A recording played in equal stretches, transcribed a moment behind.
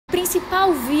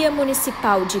Principal via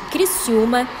municipal de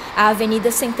Criciúma, a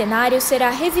Avenida Centenário será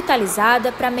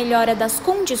revitalizada para melhora das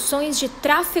condições de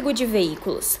tráfego de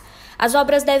veículos. As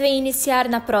obras devem iniciar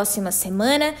na próxima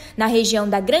semana, na região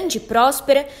da Grande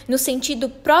Próspera, no sentido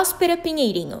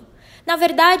Próspera-Pinheirinho. Na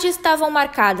verdade, estavam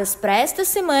marcadas para esta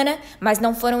semana, mas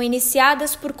não foram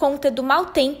iniciadas por conta do mau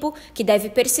tempo, que deve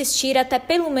persistir até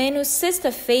pelo menos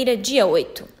sexta-feira, dia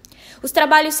 8. Os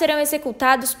trabalhos serão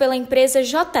executados pela empresa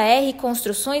JR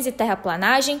Construções e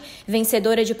Terraplanagem,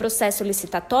 vencedora de processo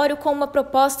licitatório com uma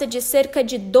proposta de cerca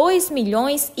de R$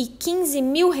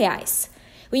 2.015.000.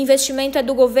 O investimento é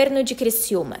do governo de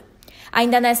Criciúma.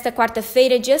 Ainda nesta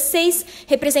quarta-feira, dia 6,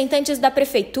 representantes da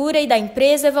Prefeitura e da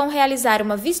empresa vão realizar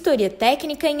uma vistoria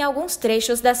técnica em alguns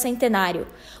trechos da Centenário.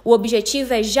 O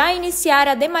objetivo é já iniciar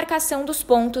a demarcação dos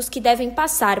pontos que devem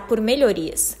passar por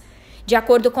melhorias. De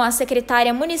acordo com a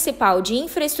secretária municipal de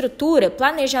Infraestrutura,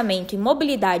 Planejamento e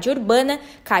Mobilidade Urbana,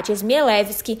 Kátia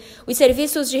Smielewski, os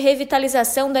serviços de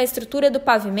revitalização da estrutura do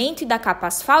pavimento e da capa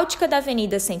asfáltica da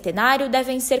Avenida Centenário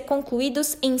devem ser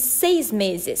concluídos em 6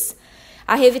 meses.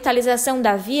 A revitalização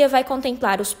da via vai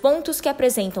contemplar os pontos que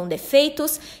apresentam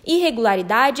defeitos,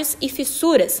 irregularidades e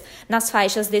fissuras nas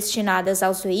faixas destinadas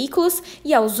aos veículos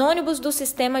e aos ônibus do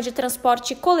sistema de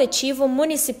transporte coletivo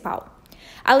municipal.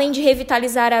 Além de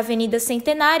revitalizar a Avenida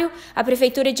Centenário, a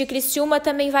Prefeitura de Criciúma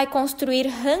também vai construir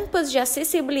rampas de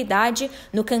acessibilidade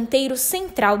no canteiro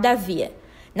central da via.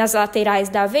 Nas laterais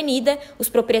da avenida, os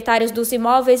proprietários dos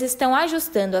imóveis estão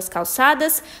ajustando as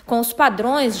calçadas com os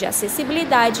padrões de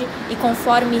acessibilidade e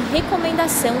conforme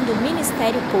recomendação do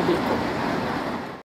Ministério Público.